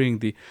to bring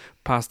the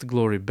past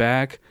glory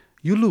back,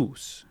 you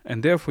lose.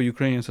 And therefore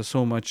Ukrainians are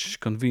so much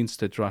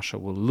convinced that Russia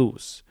will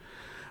lose.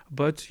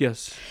 But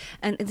yes.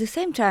 And at the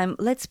same time,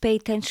 let's pay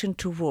attention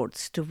to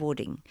words, to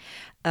wording.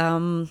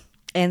 And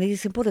it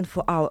is important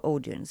for our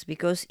audience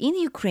because in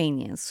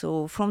Ukrainian,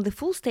 so from the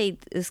full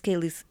state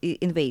scale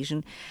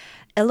invasion,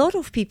 a lot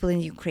of people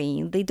in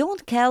Ukraine, they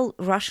don't call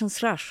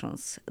Russians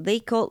Russians. They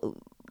call,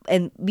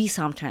 and we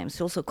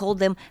sometimes also call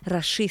them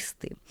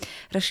Rashisti.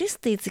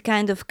 Rashisti is a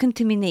kind of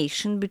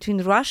contamination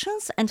between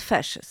Russians and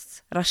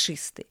fascists,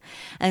 Rashisti.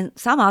 And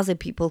some other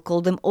people call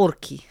them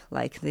Orki,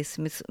 like this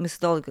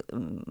methodology,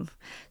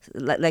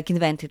 like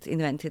invented.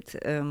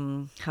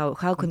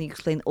 How can you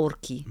explain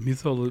Orki?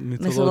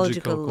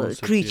 Mythological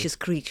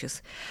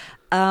creatures.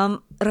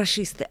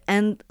 Rashisti,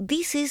 and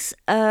this is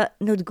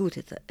not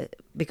good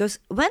because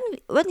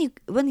when you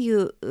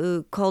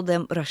call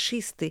them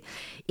Rashisti,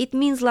 it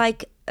means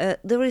like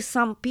there is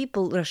some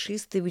people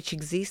Rashisti which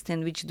exist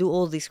and which do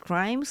all these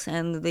crimes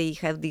and they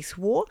have this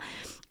war,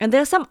 and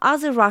there are some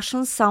other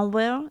Russians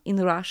somewhere in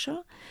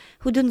Russia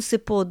who don't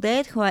support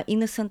that, who are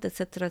innocent,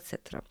 etc.,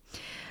 etc.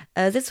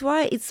 That's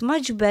why it's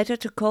much better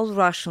to call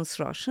Russians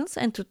Russians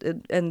and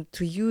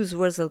to use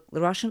words like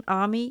the Russian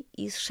army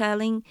is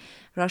shelling,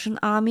 Russian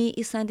army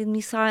is sending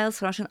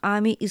missiles, Russian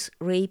army is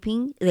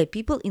raping. The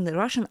people in the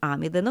Russian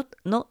army, they're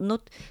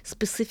not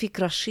specific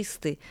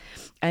Rashisti,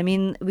 I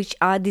mean, which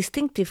are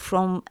distinctive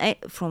from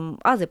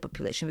other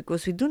population,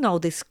 because we do know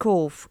the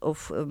scope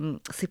of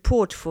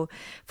support for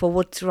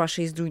what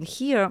Russia is doing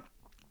here.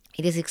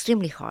 It is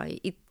extremely high.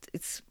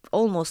 It's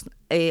almost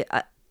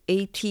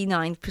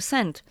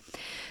 89%.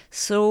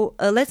 So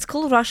let's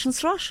call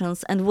Russians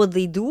Russians, and what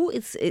they do,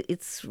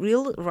 it's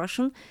real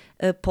Russian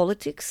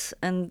politics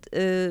and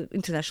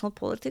international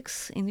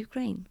politics in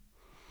Ukraine.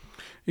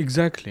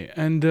 Exactly,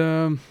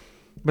 and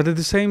but at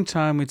the same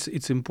time,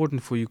 it's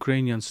important for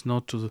Ukrainians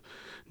not to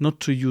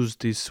use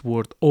this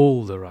word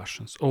all the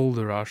Russians. All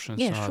the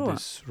Russians are sure.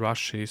 these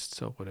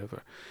Rushists or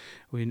whatever.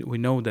 We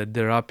know that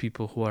there are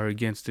people who are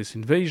against this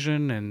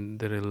invasion, and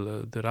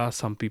there are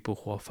some people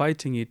who are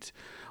fighting it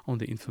on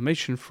the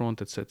information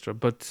front, etc.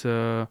 But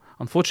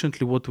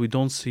unfortunately, what we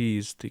don't see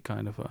is the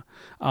kind of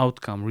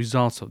outcome,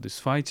 results of this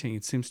fighting.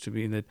 It seems to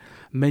be that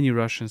many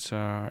Russians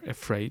are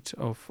afraid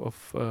of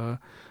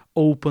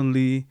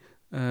openly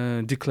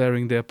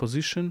declaring their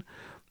position.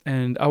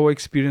 And our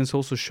experience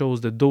also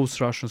shows that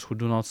those Russians who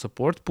do not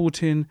support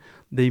Putin,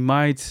 they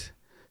might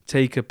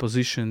take a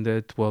position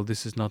that, well,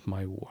 this is not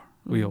my war.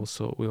 We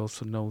also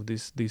know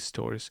these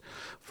stories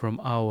from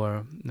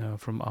our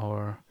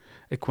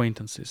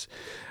acquaintances.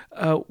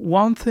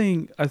 One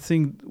thing I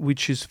think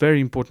which is very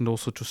important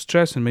also to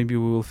stress, and maybe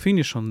we will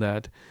finish on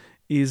that,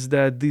 is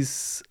that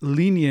this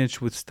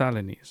lineage with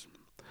Stalinism,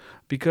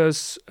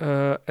 because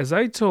as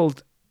I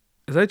told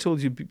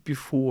you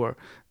before,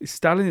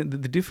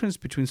 the difference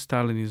between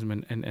Stalinism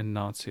and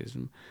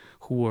Nazism,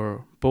 who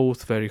were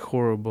both very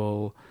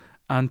horrible,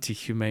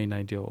 anti-humane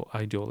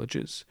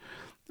ideologies.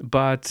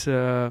 But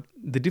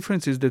the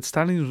difference is that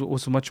Stalinism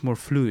was much more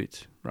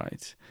fluid,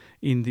 right?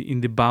 In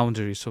the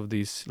boundaries of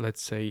these,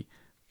 let's say,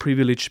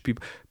 privileged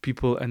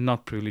people and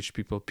not privileged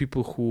people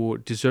who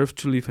deserve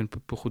to live and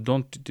people who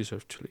don't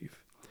deserve to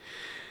live.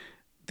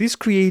 This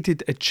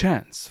created a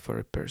chance for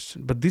a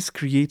person, but this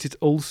created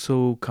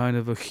also kind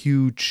of a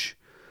huge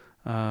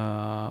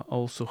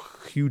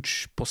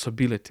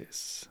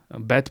possibilities,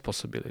 bad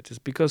possibilities,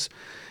 because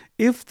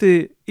if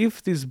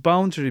this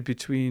boundary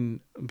between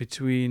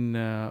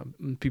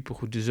people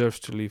who deserve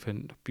to live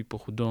and people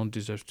who don't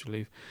deserve to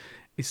live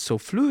is so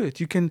fluid,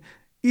 you can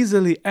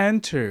easily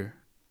enter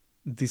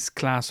this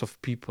class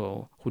of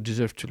people who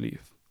deserve to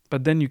live,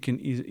 but then you can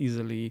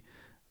easily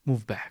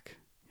move back,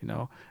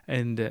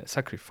 and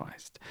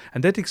sacrificed.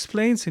 And that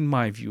explains, in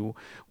my view,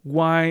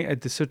 why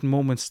at a certain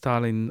moment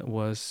Stalin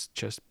was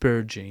just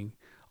purging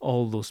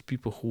all those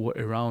people who were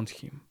around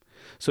him.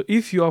 So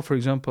if you are, for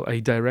example, a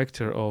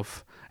director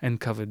of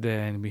NKVD,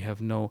 and we have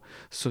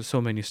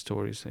so many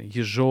stories,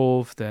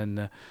 Yezhov,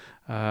 then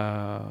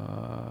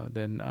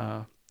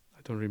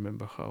I don't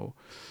remember how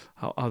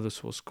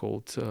others was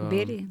called.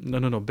 Beria?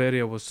 No.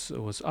 Beria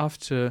was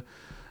after.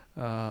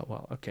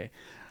 Okay.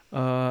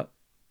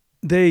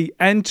 They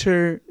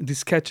enter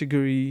this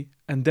category,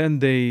 and then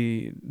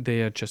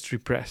they are just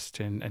repressed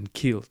and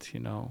killed,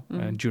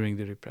 during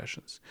the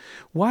repressions.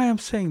 Why I'm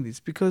saying this?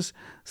 Because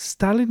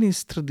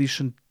Stalinist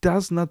tradition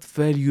does not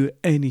value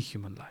any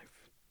human life.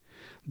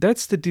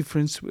 That's the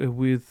difference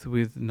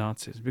with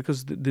Nazis,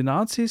 because the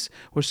Nazis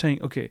were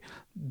saying, okay,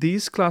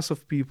 this class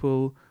of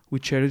people, we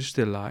cherish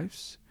their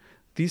lives.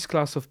 This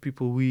class of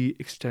people, we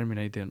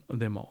exterminate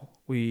them all.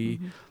 We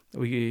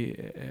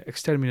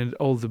exterminate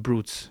all the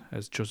brutes,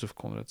 as Joseph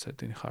Conrad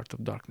said in Heart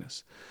of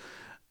Darkness.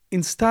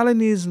 In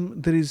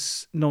Stalinism, there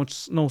is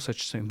no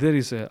such thing. There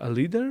is a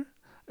leader,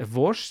 a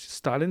Vozhd,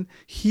 Stalin.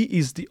 He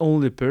is the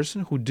only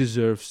person who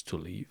deserves to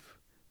live.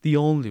 The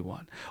only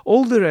one.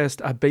 All the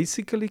rest are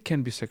basically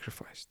can be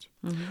sacrificed.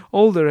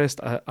 All the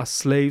rest are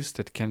slaves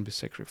that can be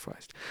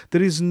sacrificed.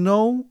 There is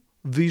no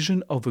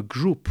vision of a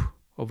group,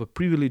 of a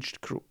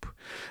privileged group.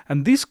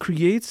 And this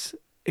creates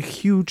a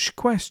huge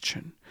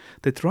question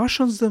that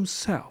Russians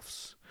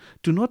themselves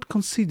do not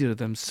consider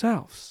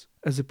themselves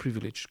as a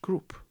privileged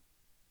group.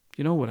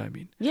 You know what I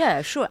mean?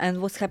 Yeah, sure.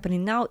 And what's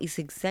happening now is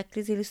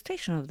exactly the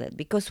illustration of that.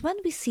 Because when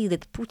we see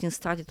that Putin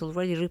started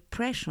already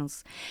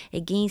repressions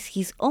against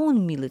his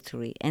own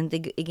military and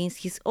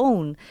against his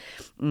own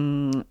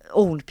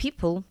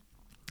people,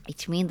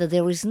 it means that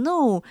there is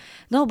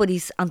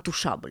nobody's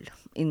untouchable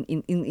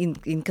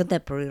in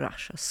contemporary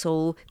Russia.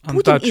 So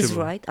Putin is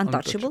right,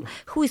 untouchable.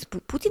 Who is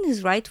Putin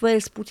is right,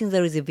 whereas Putin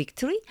there is a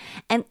victory.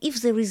 And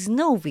if there is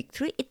no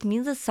victory, it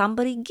means that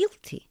somebody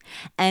guilty.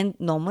 And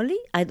normally,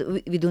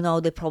 we do know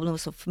the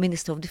problems of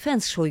Minister of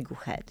Defense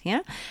Shoigu had,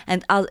 yeah,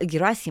 and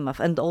Gerasimov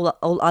and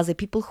all other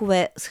people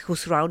who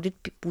surrounded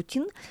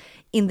Putin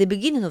in the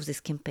beginning of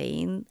this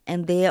campaign,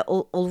 and they are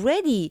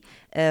already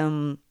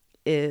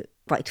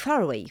quite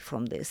far away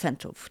from the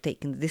center of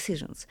taking the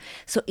decisions.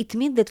 So it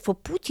means that for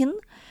Putin,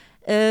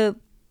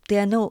 they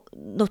are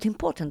not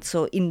important.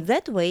 So in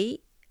that way,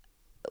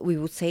 we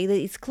would say that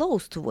it's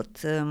close to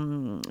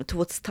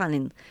what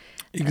Stalin.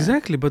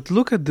 Exactly, but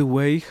look at the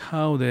way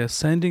how they are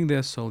sending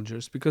their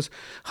soldiers, because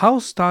how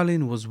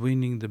Stalin was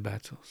winning the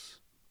battles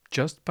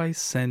just by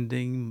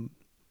sending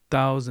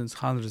thousands,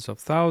 hundreds of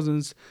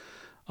thousands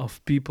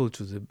of people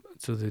to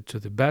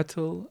the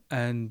battle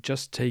and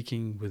just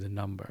taking with a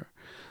number.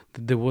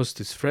 There was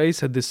this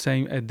phrase at the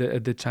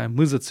time,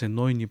 "Мы за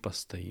ценой не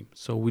постоим."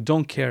 So we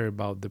don't care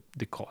about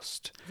the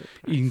cost,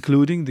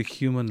 including the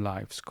human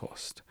life's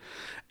cost.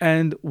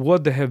 And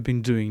what they have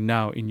been doing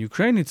now in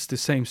Ukraine, it's the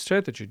same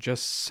strategy,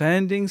 just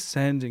sending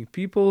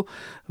people.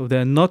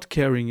 They're not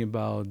caring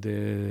about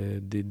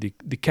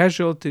the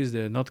casualties,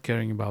 they're not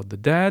caring about the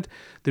dead.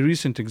 The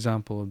recent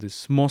example of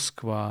this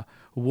Moskva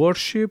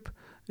warship,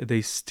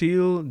 they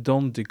still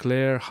don't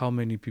declare how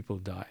many people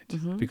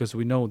died, because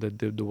we know that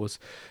there was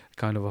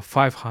kind of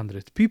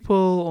 500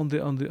 people on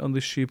the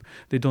ship.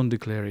 They don't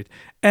declare it.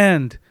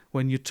 And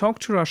when you talk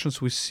to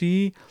Russians, we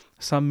see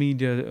some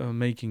media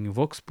making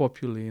Vox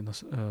Populi in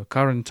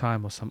Current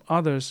Time or some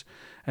others,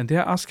 and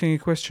they're asking a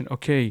question.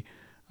 Okay,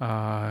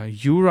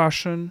 you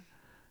Russian,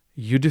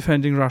 you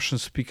defending Russian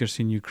speakers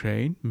in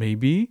Ukraine,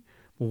 maybe.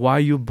 Why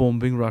you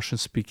bombing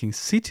Russian-speaking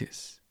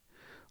cities?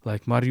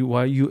 Like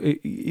why you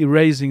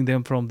erasing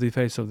them from the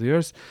face of the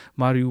earth,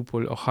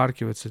 Mariupol or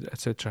Kharkiv,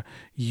 etc.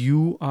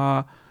 You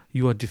are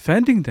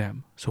defending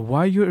them. So why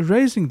are you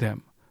erasing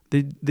them?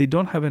 They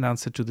don't have an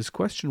answer to this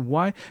question.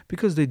 Why?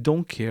 Because they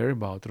don't care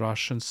about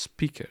Russian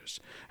speakers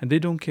and they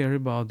don't care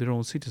about their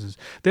own citizens.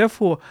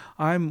 Therefore,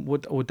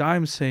 what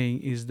I'm saying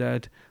is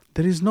that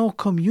there is no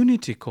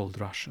community called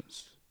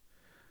Russians,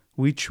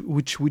 which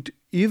would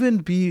even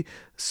be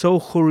so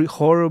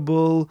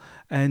horrible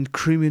and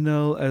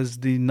criminal as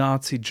the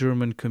Nazi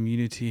German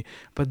community,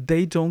 but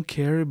they don't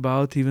care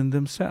about even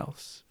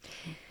themselves.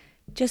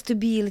 Just to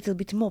be a little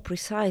bit more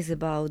precise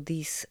about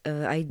this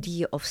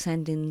idea of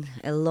sending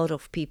a lot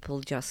of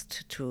people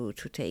just to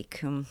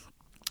take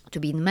to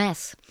be in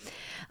mass,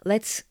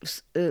 let's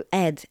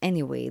add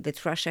anyway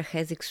that Russia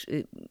has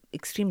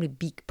extremely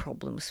big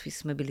problems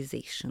with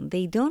mobilization.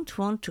 They don't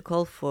want to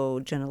call for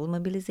general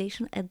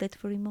mobilization at that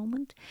very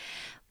moment.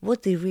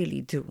 What they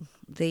really do,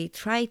 they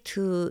try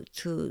to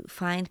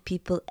find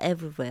people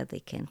everywhere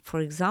they can. For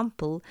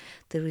example,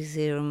 there is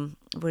a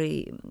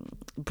very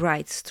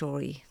bright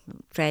story,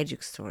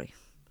 tragic story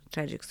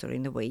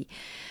in a way,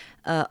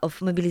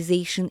 of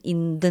mobilization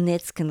in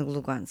Donetsk and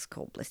Lugansk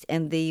Oblast.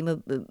 And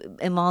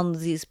among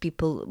these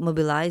people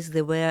mobilized,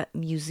 there were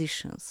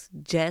musicians,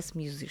 jazz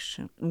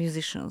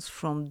musicians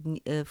from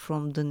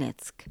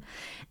Donetsk,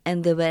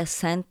 and they were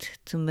sent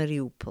to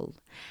Mariupol.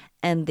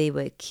 And they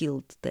were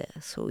killed there.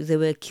 So they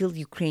were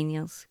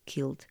Ukrainians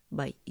killed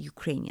by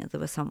Ukrainians. There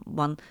was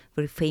one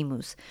very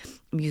famous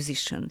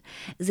musician.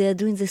 They are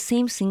doing the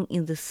same thing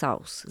in the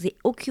south. They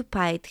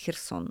occupied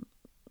Kherson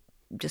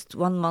just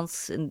 1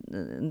 month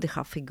and a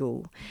half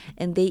ago,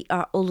 and they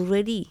are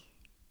already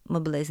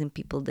mobilizing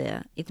people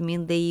there. It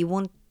means they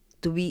want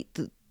to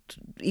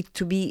it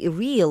to be a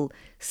real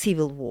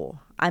civil war.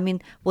 I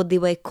mean, what they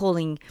were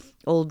calling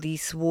all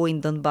this war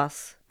in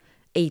Donbass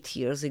 8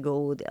 years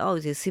ago,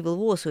 it's a civil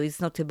war, so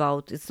it's not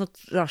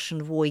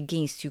Russian war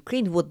against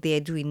Ukraine, what they are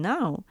doing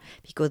now,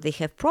 because they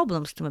have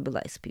problems to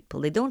mobilize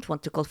people. They don't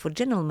want to call for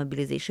general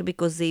mobilization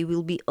because they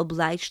will be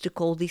obliged to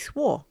call this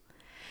war.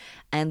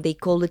 And they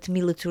call it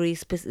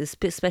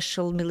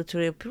special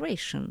military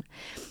operation.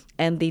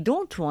 And they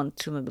don't want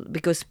to,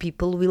 because we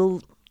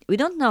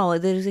don't know.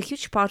 There is a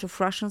huge part of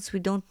Russians we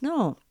don't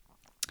know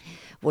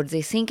what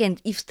they think and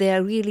if they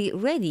are really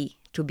ready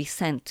to be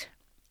sent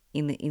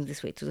in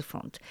this way to the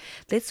front.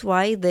 That's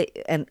why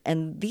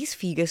and these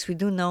figures we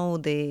do know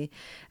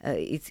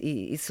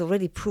it's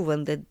already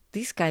proven that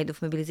this kind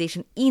of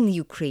mobilization in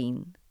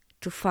Ukraine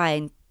to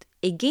fight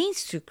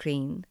against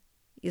Ukraine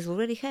is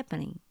already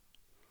happening.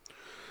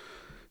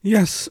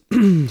 Yes,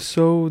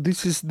 so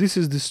this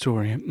is the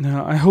story.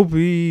 I hope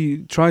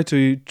we try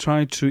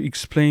to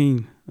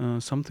explain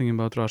something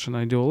about Russian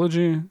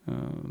ideology.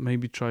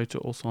 Maybe try to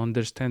also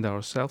understand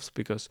ourselves,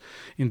 because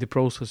in the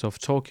process of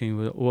talking,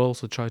 we'll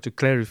also try to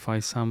clarify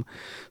some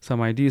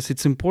ideas.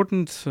 It's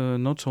important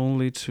not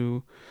only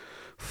to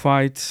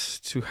fight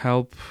to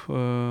help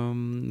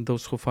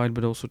those who fight,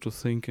 but also to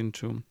think and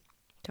to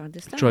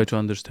try to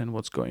understand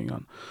what's going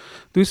on.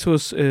 This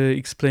was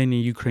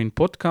Explaining Ukraine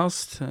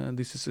podcast.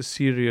 This is a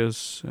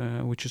series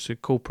which is a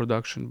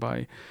co-production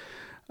by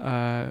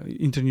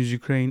Internews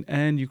Ukraine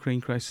and Ukraine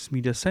Crisis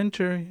Media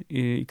Center.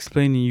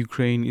 Explaining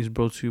Ukraine is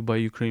brought to you by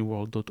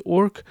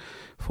ukraineworld.org.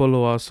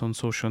 Follow us on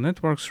social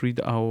networks,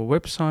 read our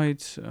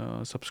website,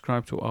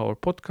 subscribe to our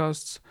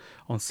podcasts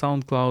on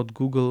SoundCloud,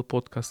 Google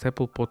Podcasts,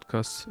 Apple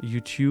Podcasts,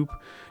 YouTube.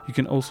 You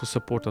can also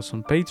support us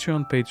on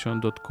Patreon,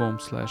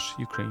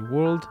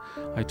 patreon.com/UkraineWorld.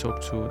 I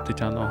talked to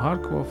Tetiana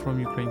Oharkova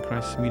from Ukraine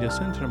Crisis Media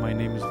Center. My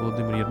name is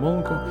Vladimir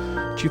Yermolenko,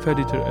 Chief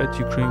Editor at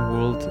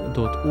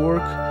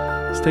ukraineworld.org.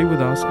 Stay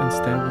with us and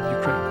stand with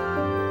Ukraine.